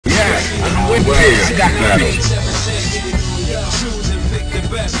prepared for battle.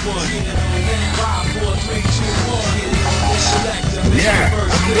 Yeah,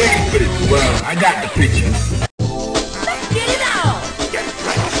 I'm waiting for this. Well, I got the picture. Let's get it on!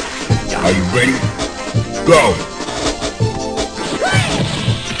 Are you ready? Go!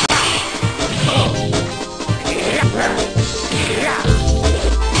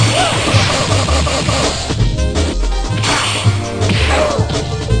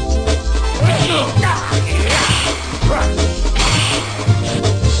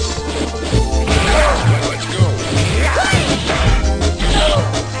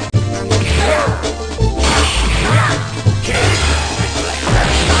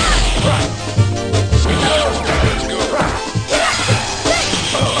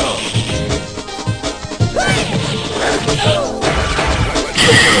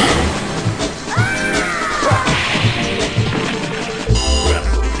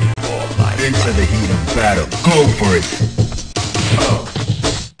 Into the heat of battle. Go for it.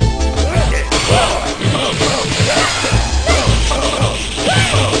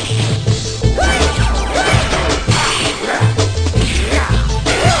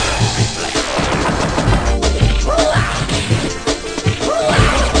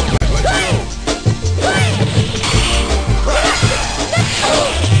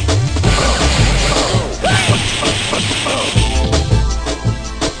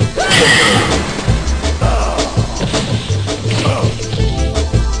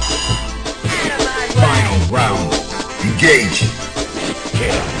 Engage.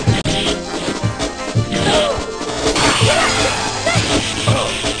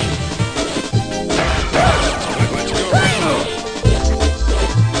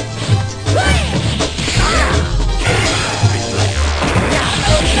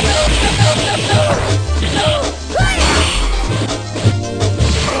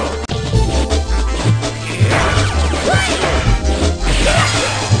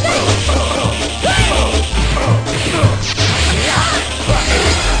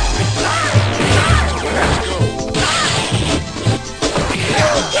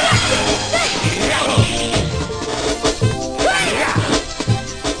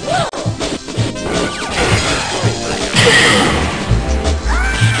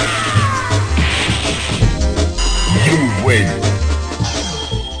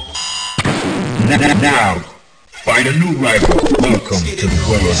 Now, find a new rival. Welcome to the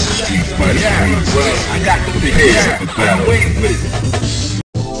world of Street Fighter. Yeah, well, I got the prepared for battle. Wait for it.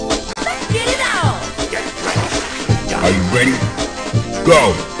 Let's get it on! Are you ready?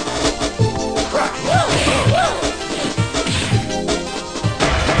 Go!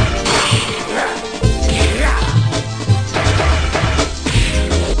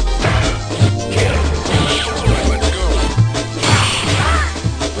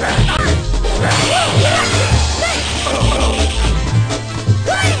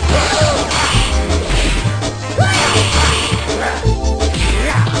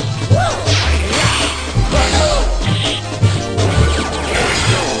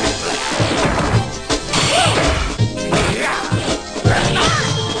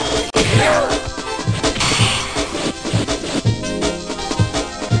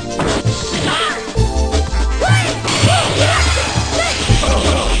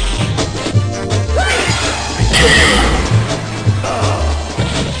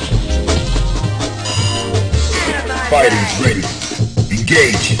 Fighters ready.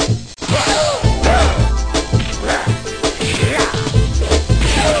 Engage.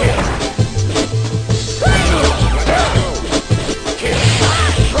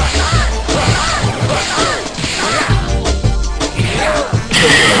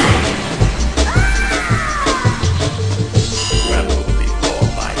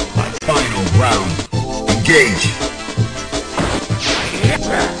 Final round. Engage.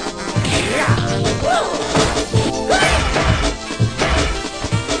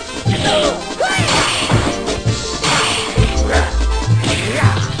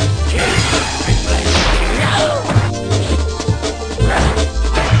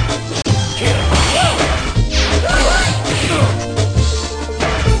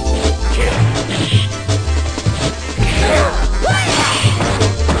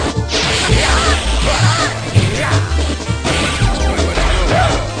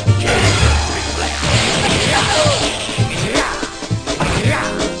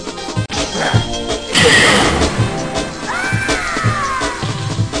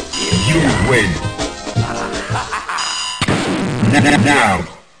 Win. Now,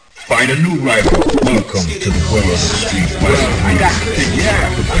 find a new rival. Welcome to the world of Street Fighter. I got the picture.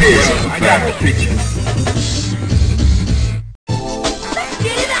 Yeah, prepared for battle. I got the picture. Let's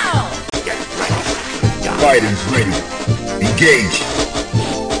get it on! Fighters ready. Engage.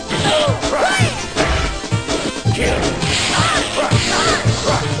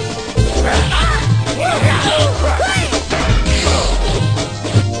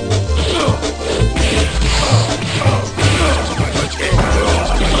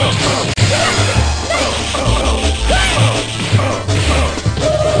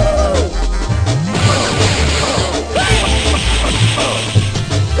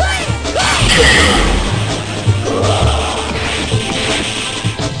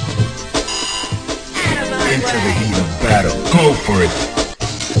 Into the heat of battle. Go for it.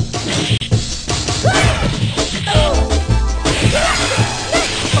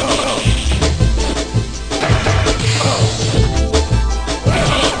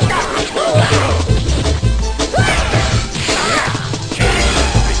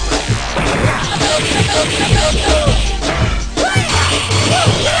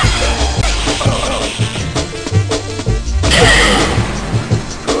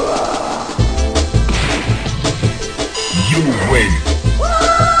 You win.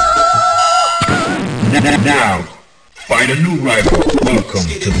 Now, find a new rival. Welcome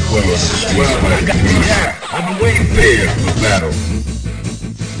to the world of Street Fighter 3. Yeah, I've been waiting there for battle.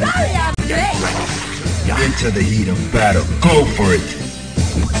 Sorry, I'm late. Into the heat of battle. Go for it.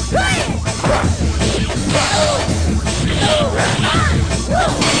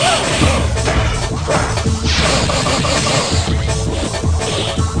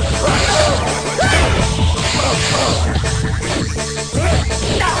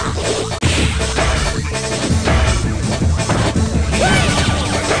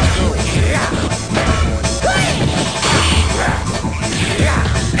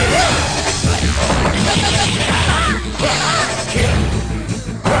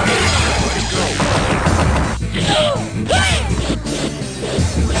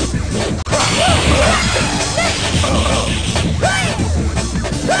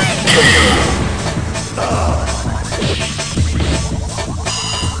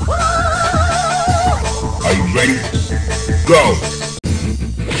 Are you ready? Go!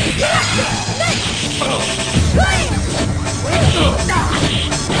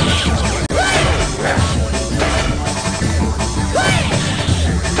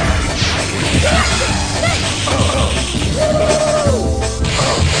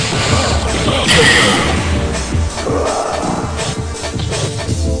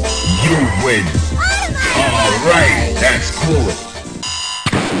 You win! Alright, that's cool.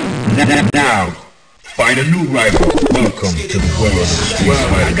 Now, find a new rival. Welcome to the world of Street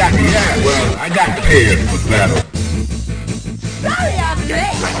Fighter 3. I got prepared for battle. Sorry, I'm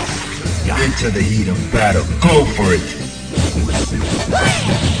late. Into the heat of battle. Go for it.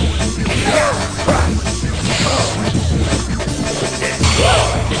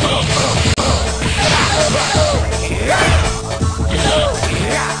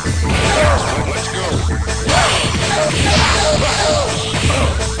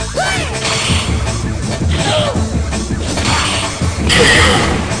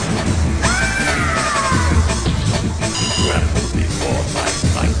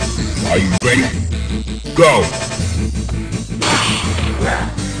 Are you ready? Go!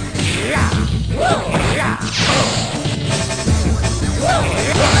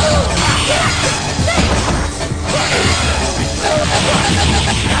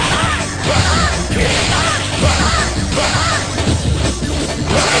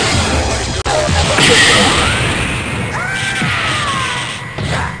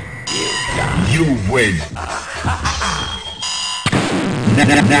 You win!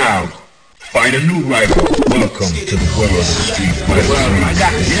 Now, find a new rival. Welcome to the world of Street Fighter 3.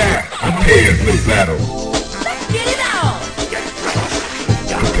 Prepare for battle. Let's get it on.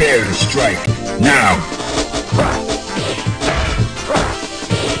 Prepare to strike. Now.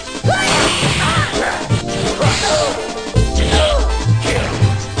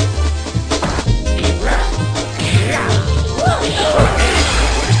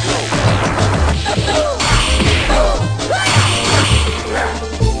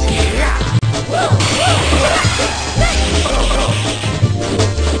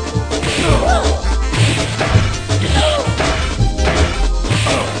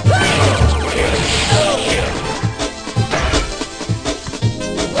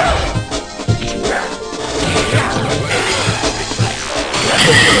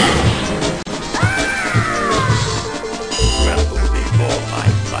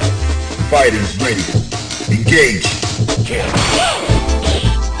 Fighters ready. Engage.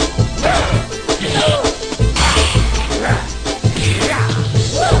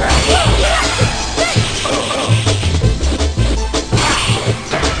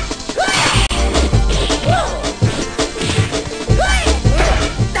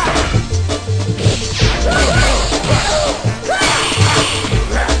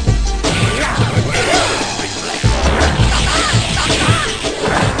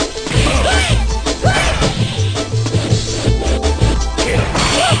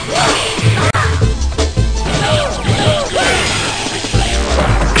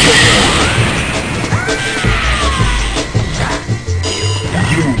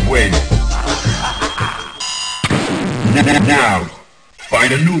 win. Now,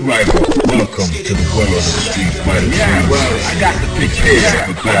 find a new rival. Welcome to the world of Street Fighter 3. Yeah, well, I got the picture.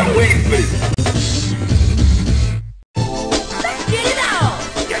 Prepare for battle. Wait for this. Let's get it on!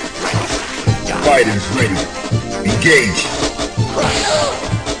 Fighters ready. Engage.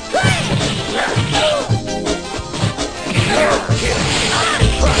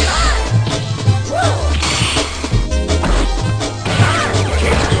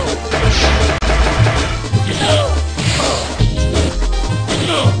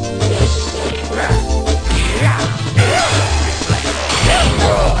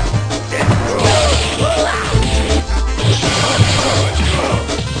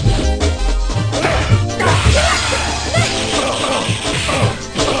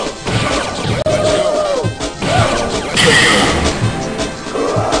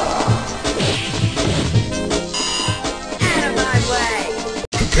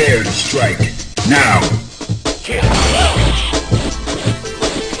 Prepare to strike. Now.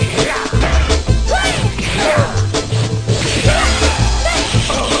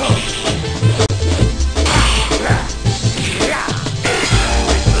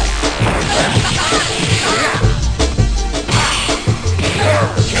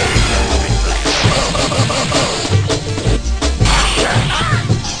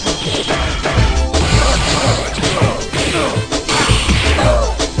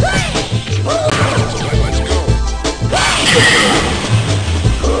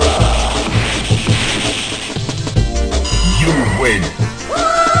 Win.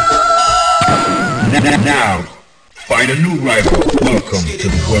 Now, find a new rival. Welcome to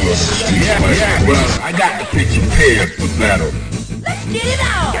the world of Street Fighter. Yeah, well, I got the picture. Prepare for battle. Let's get it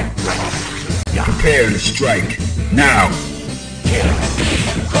on! Prepare to strike. Now.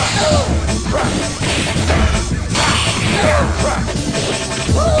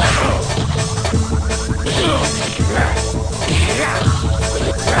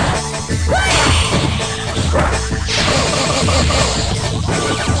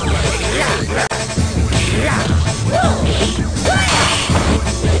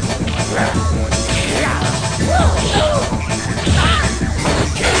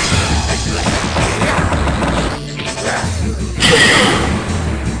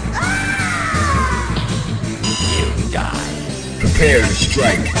 Prepare to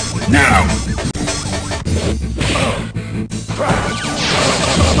strike. Now.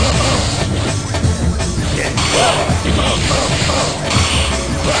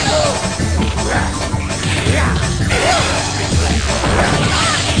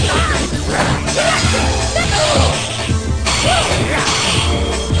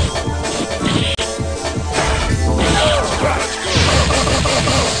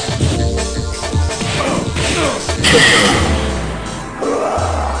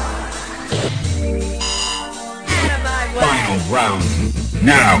 Final round.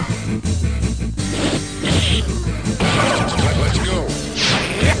 Now.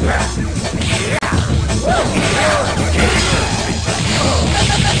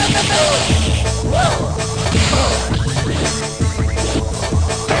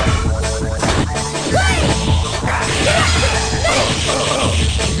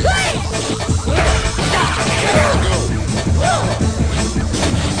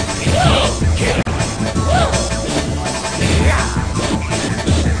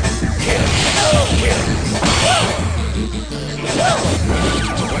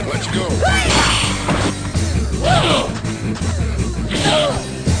 Let's go. Let's go.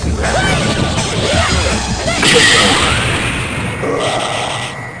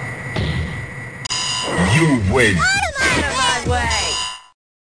 You win. Out of my way!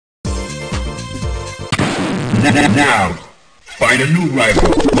 Now, find a new rival.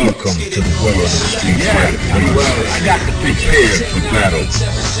 Welcome to the world of Street Fighter 3. Well, I got the picture. Prepare for battle.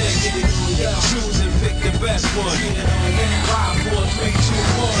 Choose and pick the best one. 5, 4, 3, 2,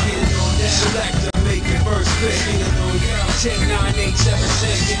 1. Select and make your first pick. 10, 9, 8, 7,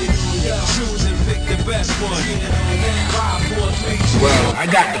 6. Choose and pick the best one. 5, 4, 3, 2, 1. Well, I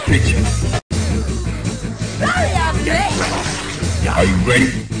got the picture. Sorry, I'm great! Are you ready?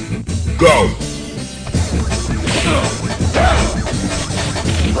 Go!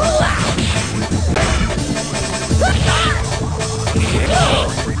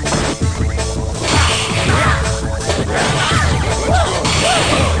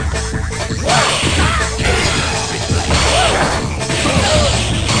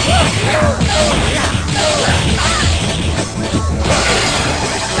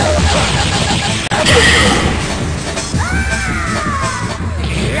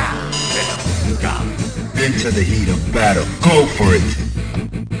 Into the heat of battle. Go for it!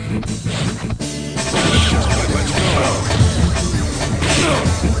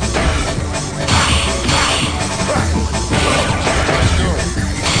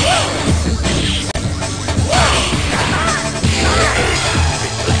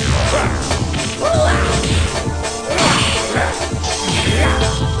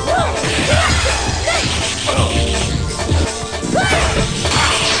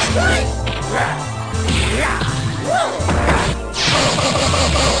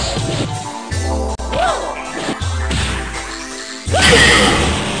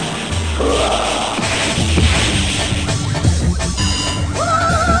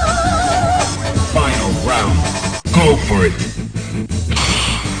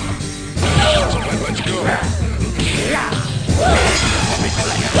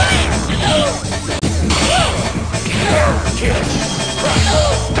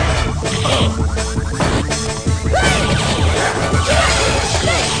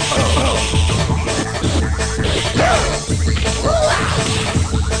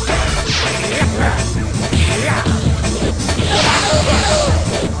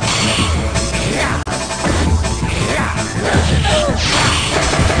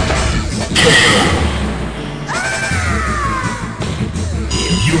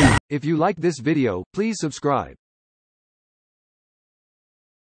 If you like this video, please subscribe.